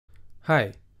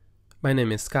Hi, my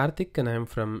name is Karthik and I am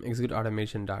from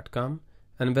executeautomation.com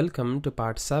and welcome to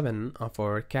part 7 of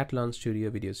our Katalon Studio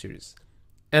video series.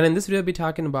 And in this video, I'll be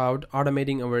talking about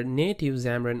automating our native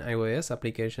Xamarin iOS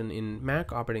application in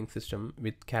Mac operating system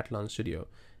with Katalon Studio.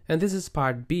 And this is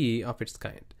part B of its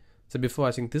kind. So before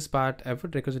watching this part, I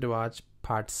would request you to watch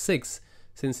part 6,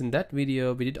 since in that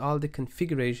video, we did all the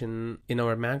configuration in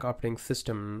our Mac operating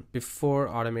system before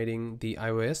automating the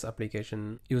iOS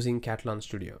application using Katalon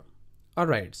Studio.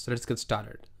 Alright, so let's get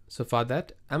started. So for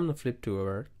that, I'm going to flip to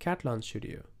our Katalon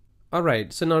Studio.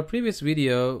 Alright, so in our previous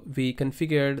video, we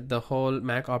configured the whole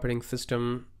Mac operating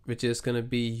system, which is going to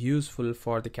be useful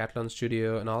for the Katalon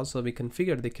Studio, and also we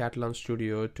configured the Katalon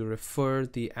Studio to refer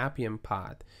the Appium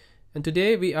path. And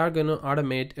today we are going to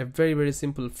automate a very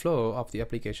simple flow of the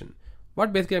application.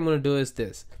 What basically I'm going to do is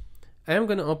this. I am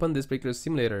going to open this particular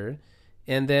simulator,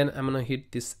 and then I'm going to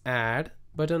hit this add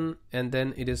button, and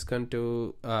then it is going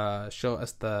to show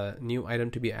us the new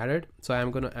item to be added. So I'm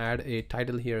going to add a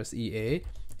title here as EA,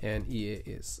 and EA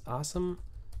is awesome,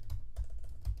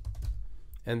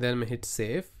 and then I'm going to hit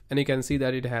save, and you can see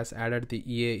that it has added the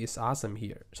EA is awesome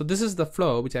here. So this is the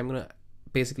flow which I'm going to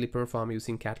basically perform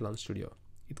using Katalon Studio.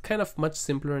 It's kind of much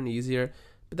simpler and easier,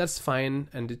 but that's fine,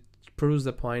 and it proves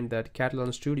the point that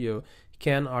Katalon Studio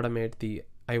can automate the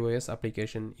iOS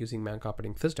application using Mac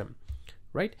operating system.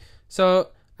 Right,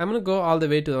 so I'm going to go all the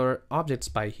way to our object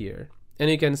spy here, and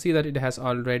you can see that it has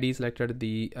already selected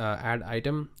the add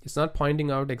item. It's not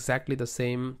pointing out exactly the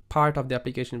same part of the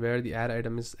application where the add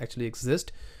item is actually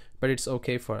exist, but it's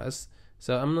okay for us.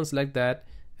 So I'm going to select that,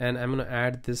 and I'm going to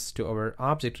add this to our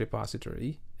object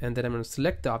repository, and then I'm going to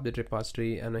select the object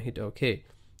repository and I hit OK.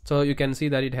 So you can see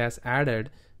that it has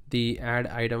added the add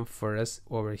item for us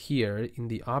over here in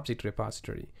the object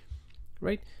repository,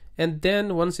 right? And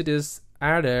then once it is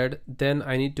added, then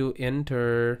I need to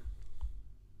enter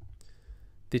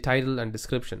the title and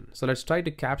description. So let's try to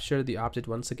capture the object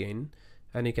once again,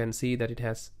 and you can see that it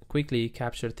has quickly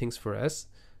captured things for us.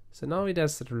 So now it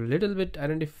has a little bit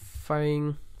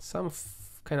identifying some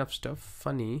kind of stuff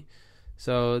funny.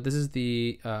 So this is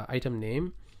the item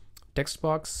name, text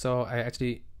box. So I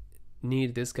actually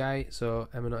need this guy, so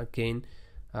I'm gonna again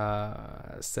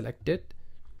select it,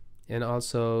 and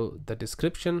also the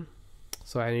description.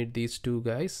 So I need these two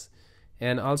guys,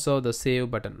 and also the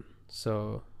save button.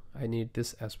 So I need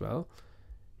this as well,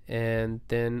 and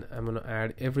then I'm going to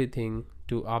add everything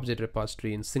to object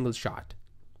repository in single shot.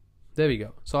 There we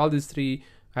go. So all these three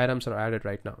items are added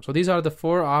right now. So these are the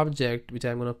 4 objects which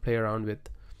I'm going to play around with,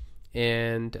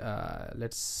 and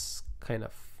let's kind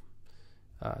of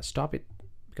stop it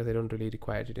because I don't really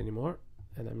require it anymore,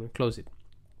 and I'm going to close it.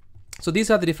 So these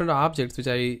are the different objects which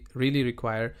I really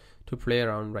require to play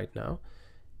around right now.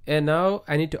 And now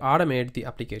I need to automate the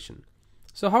application.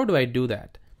 So how do I do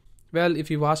that? Well,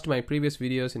 if you watched my previous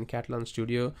videos in Katalon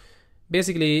Studio,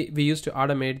 basically we used to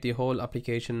automate the whole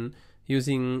application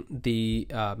using the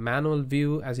manual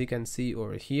view, as you can see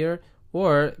over here,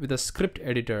 or with a script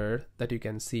editor that you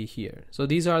can see here. So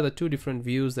these are the 2 different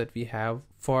views that we have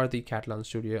for the Katalon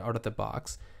Studio out of the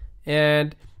box.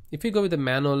 And if you go with the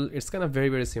manual, it's kind of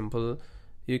very simple.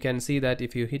 You can see that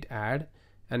if you hit add,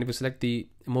 and if you select the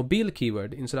mobile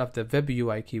keyword instead of the web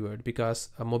UI keyword,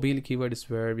 because a mobile keyword is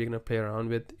where we're going to play around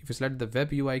with. If you select the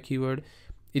web UI keyword,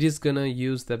 it is going to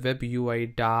use the web UI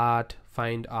dot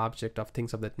find object of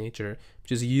things of that nature,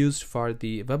 which is used for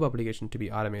the web application to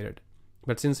be automated.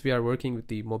 But since we are working with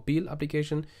the mobile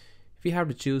application, we have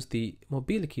to choose the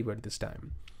mobile keyword this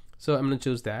time. So I'm going to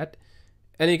choose that.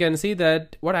 And you can see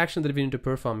that what action that we need to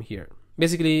perform here.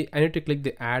 Basically, I need to click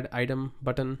the add item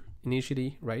button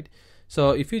initially, right?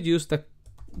 So if you use the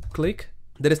click,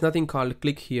 there is nothing called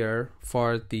click here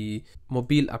for the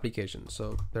mobile application.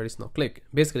 So there is no click.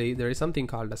 Basically, there is something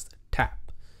called as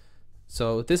tap.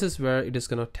 So this is where it is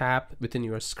going to tap within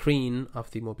your screen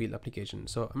of the mobile application.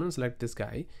 So I'm going to select this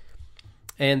guy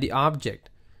and the object.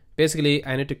 Basically,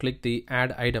 I need to click the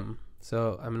add item.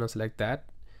 So I'm going to select that,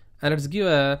 and let's give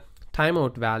a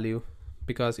timeout value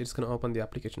because it's going to open the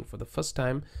application for the first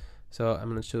time. So I'm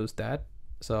going to choose that.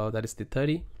 So that is the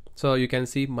 30. So you can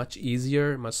see much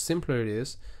easier, much simpler it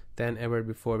is than ever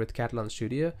before with Katalon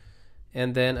Studio.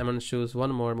 And then I'm going to choose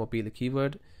one more mobile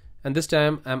keyword, and this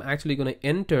time I'm actually going to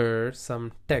enter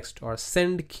some text or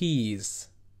send keys,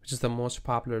 which is the most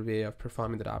popular way of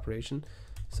performing that operation.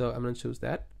 So I'm going to choose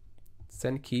that,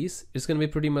 send keys. It's going to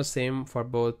be pretty much same for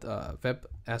both web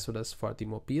as well as for the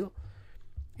mobile.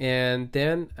 And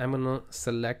then I'm going to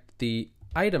select the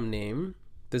item name.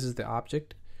 This is the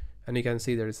object, and you can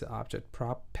see there is the object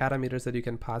prop parameters that you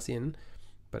can pass in.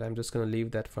 but I'm just going to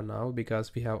leave that for now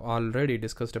because we have already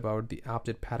discussed about the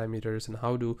object parameters and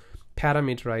how to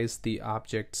parameterize the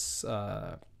object's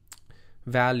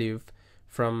value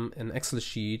from an Excel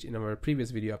sheet in our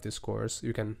previous video of this course.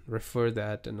 You can refer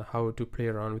that and how to play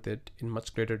around with it in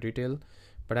much greater detail.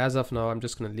 But as of now, I'm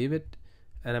just going to leave it,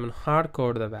 and I'm going to hard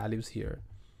code the values here.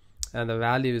 And the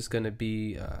value is going to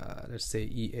be, let's say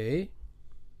EA.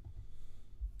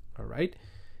 All right.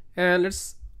 And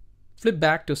let's flip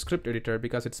back to script editor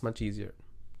because it's much easier,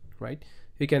 right?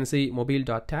 You can see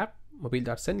mobile.tap,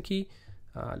 mobile.send key.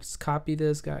 Let's copy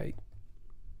this guy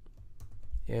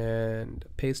and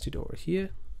paste it over here.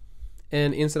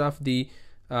 And instead of the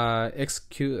XCUITE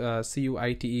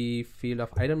field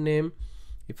of item name,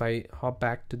 if I hop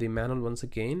back to the manual once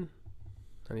again,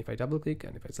 and if I double click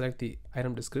and if I select the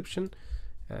item description,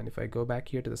 and if I go back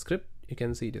here to the script, you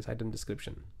can see this item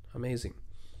description. Amazing.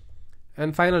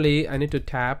 And finally, I need to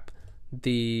tap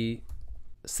the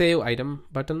save item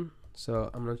button.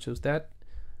 So I'm going to choose that.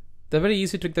 The very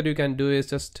easy trick that you can do is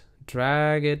just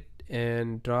drag it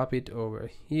and drop it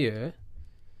over here.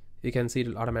 You can see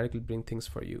it'll automatically bring things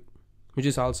for you, which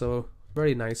is also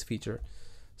very nice feature.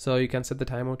 So you can set the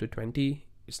timeout to 20.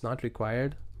 It's not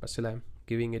required, but still I'm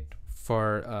giving it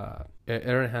for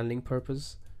error handling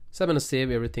purpose. So I'm going to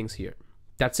save everything here.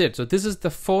 That's it. So this is the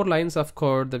 4 lines of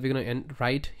code that we're going to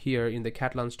write here in the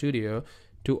Katalon Studio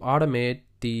to automate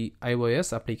the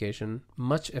iOS application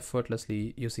much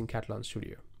effortlessly using Katalon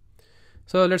Studio.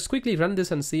 So let's quickly run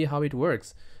this and see how it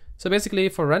works. So basically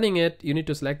for running it, you need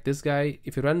to select this guy.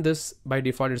 If you run this, by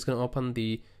default, it's going to open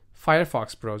the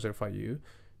Firefox browser for you.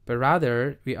 But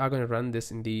rather, we are going to run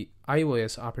this in the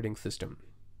iOS operating system.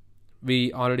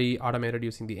 We already automated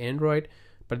using the Android,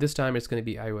 but this time it's going to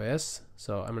be iOS.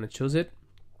 So I'm going to choose it.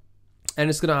 And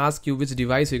it's going to ask you which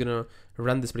device you're going to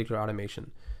run this particular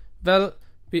automation. Well,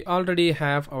 we already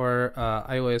have our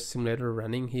iOS simulator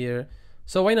running here.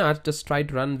 So why not just try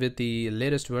to run with the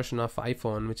latest version of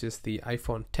iPhone, which is the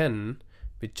iPhone 10,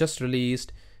 which just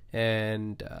released.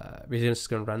 And we're just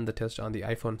going to run the test on the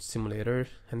iPhone simulator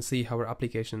and see how our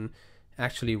application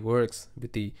actually works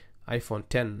with the iPhone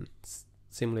 10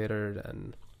 simulator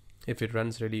and if it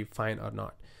runs really fine or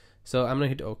not. So I'm going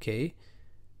to hit OK.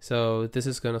 So this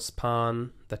is going to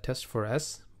spawn the test for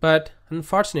us, but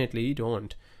unfortunately it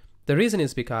won't. The reason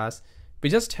is because we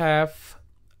just have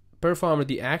performed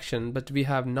the action, but we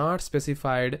have not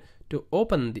specified to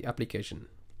open the application,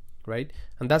 right?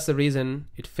 And that's the reason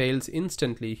it fails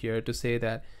instantly here to say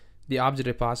that the object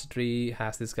repository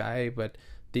has this guy, but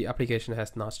the application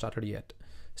has not started yet.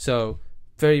 So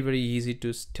very, very easy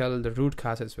to tell the root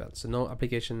cause as well. So no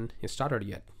application is started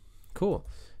yet. Cool.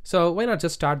 So why not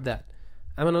just start that?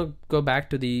 I'm going to go back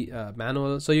to the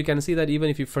manual. So you can see that even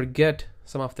if you forget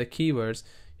some of the keywords,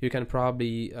 you can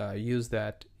probably use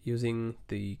that using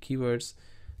the keywords.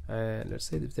 Let's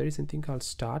say if there is something called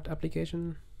start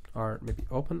application or maybe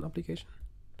open application.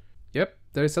 Yep,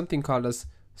 there is something called as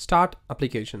start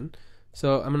application.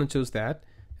 So I'm going to choose that.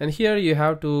 And here you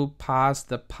have to pass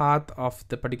the path of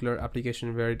the particular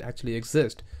application where it actually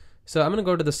exists. So I'm going to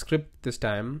go to the script this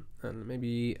time, and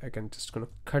maybe I can just going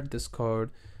to cut this code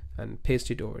and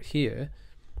paste it over here.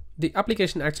 The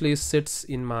application actually sits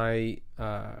in my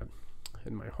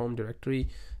home directory.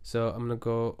 So I'm gonna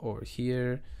go over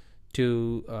here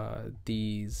to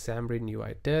the Xamarin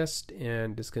UI test,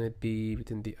 and it's gonna be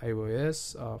within the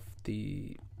iOS of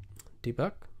the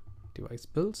debug device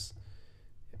builds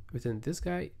within this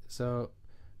guy. So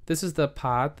this is the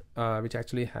path which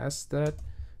actually has that.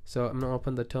 So I'm gonna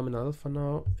open the terminal for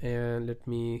now, and let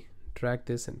me drag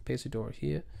this and paste it over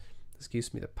here. This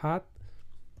gives me the path,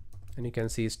 and you can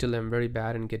see still I'm very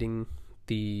bad in getting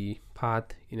the path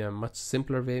in a much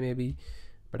simpler way maybe,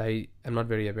 but I am not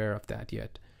very aware of that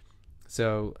yet.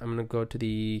 So I'm gonna go to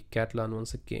the Katalon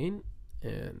once again,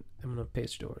 and I'm gonna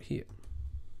paste it over here.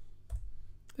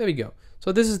 There we go.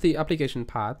 So this is the application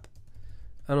path.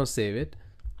 I'm gonna save it,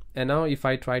 and now if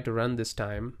I try to run this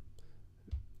time,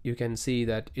 you can see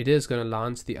that it is gonna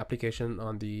launch the application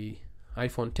on the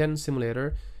iPhone 10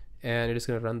 simulator, and it is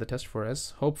going to run the test for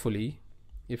us, hopefully,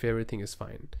 if everything is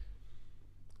fine.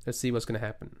 Let's see what's going to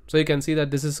happen. So you can see that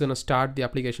this is going to start the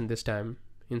application this time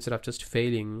instead of just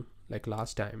failing like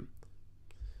last time.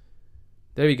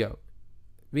 There we go.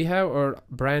 We have our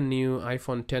brand new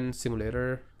iPhone 10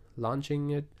 simulator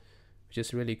launching it, which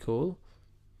is really cool.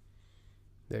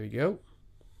 There we go.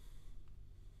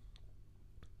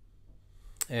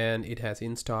 And it has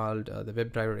installed the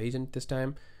WebDriver agent this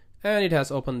time, and it has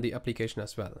opened the application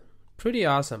as well. Pretty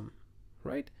awesome,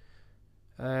 right?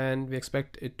 And we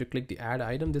expect it to click the add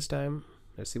item this time.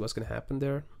 Let's see what's going to happen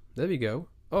there. There we go.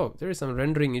 Oh, there is some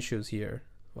rendering issues here.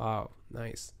 Wow,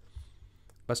 nice.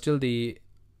 But still the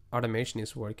automation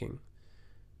is working.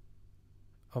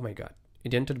 Oh my god,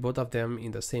 it entered both of them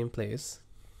in the same place,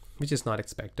 which is not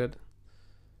expected.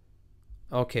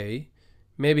 Okay,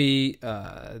 maybe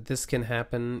this can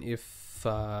happen if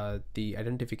the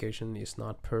identification is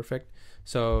not perfect.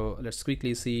 So let's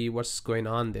quickly see what's going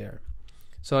on there.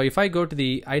 So if I go to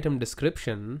the item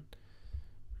description,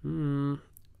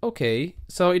 okay,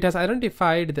 so it has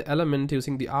identified the element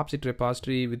using the object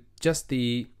repository with just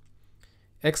the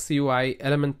XCUI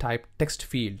element type text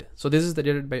field. So this is the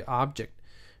data by object,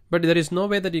 but there is no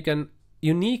way that you can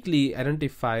uniquely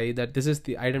identify that this is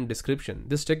the item description.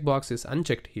 This checkbox is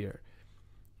unchecked here,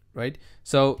 right?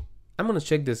 So I'm going to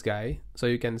check this guy so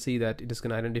you can see that it is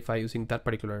going to identify using that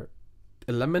particular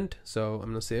element. So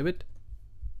I'm going to save it.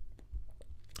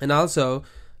 And also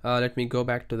let me go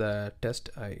back to the test.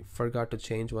 I forgot to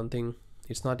change one thing.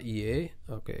 It's not EA.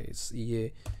 Okay, it's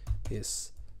EA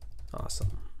is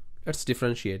awesome. Let's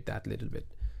differentiate that a little bit.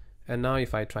 And now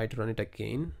if I try to run it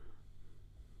again,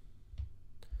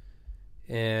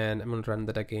 and I'm going to run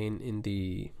that again in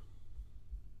the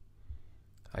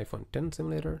iPhone X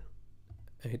simulator,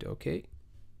 I hit OK.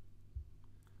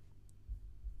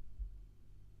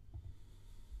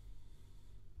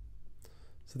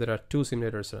 So there are two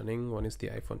simulators running. One is the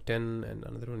iPhone X and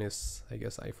another one is, I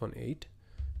guess, iPhone 8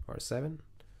 or 7.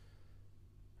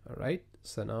 All right,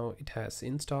 so now it has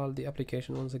installed the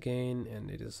application once again and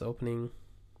it is opening.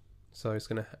 So it's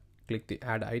gonna click the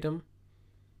add item.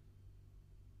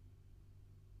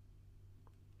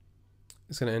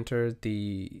 It's gonna enter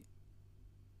the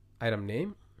item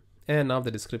name and now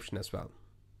the description as well.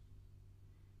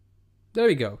 There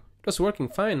we go. It was working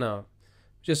fine now,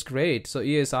 which is great. So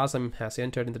EA is awesome has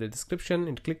entered into the description,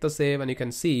 and click the save, and you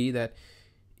can see that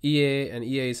EA and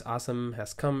EA is awesome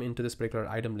has come into this particular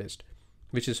item list,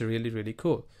 which is really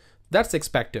cool. That's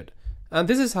expected. And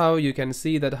this is how you can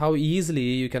see that how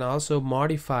easily you can also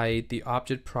modify the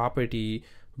object property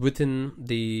within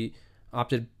the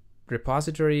object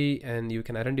repository, and you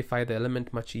can identify the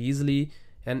element much easily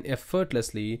and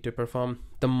effortlessly to perform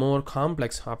the more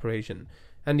complex operation.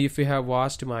 And if you have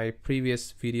watched my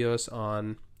previous videos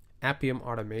on Appium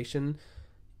automation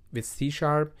with C#,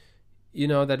 you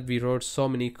know that we wrote so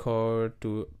many code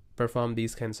to perform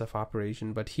these kinds of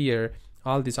operation. But here,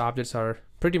 all these objects are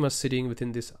pretty much sitting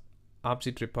within this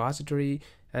object repository,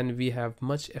 and we have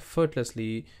much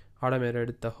effortlessly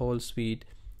automated the whole suite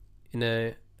in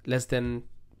a less than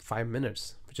 5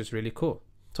 minutes, which is really cool.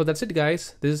 So that's it,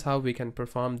 guys. This is how we can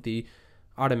perform the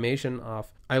automation of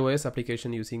iOS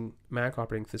application using Mac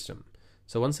operating system.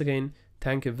 So once again,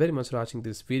 thank you very much for watching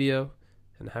this video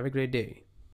and have a great day.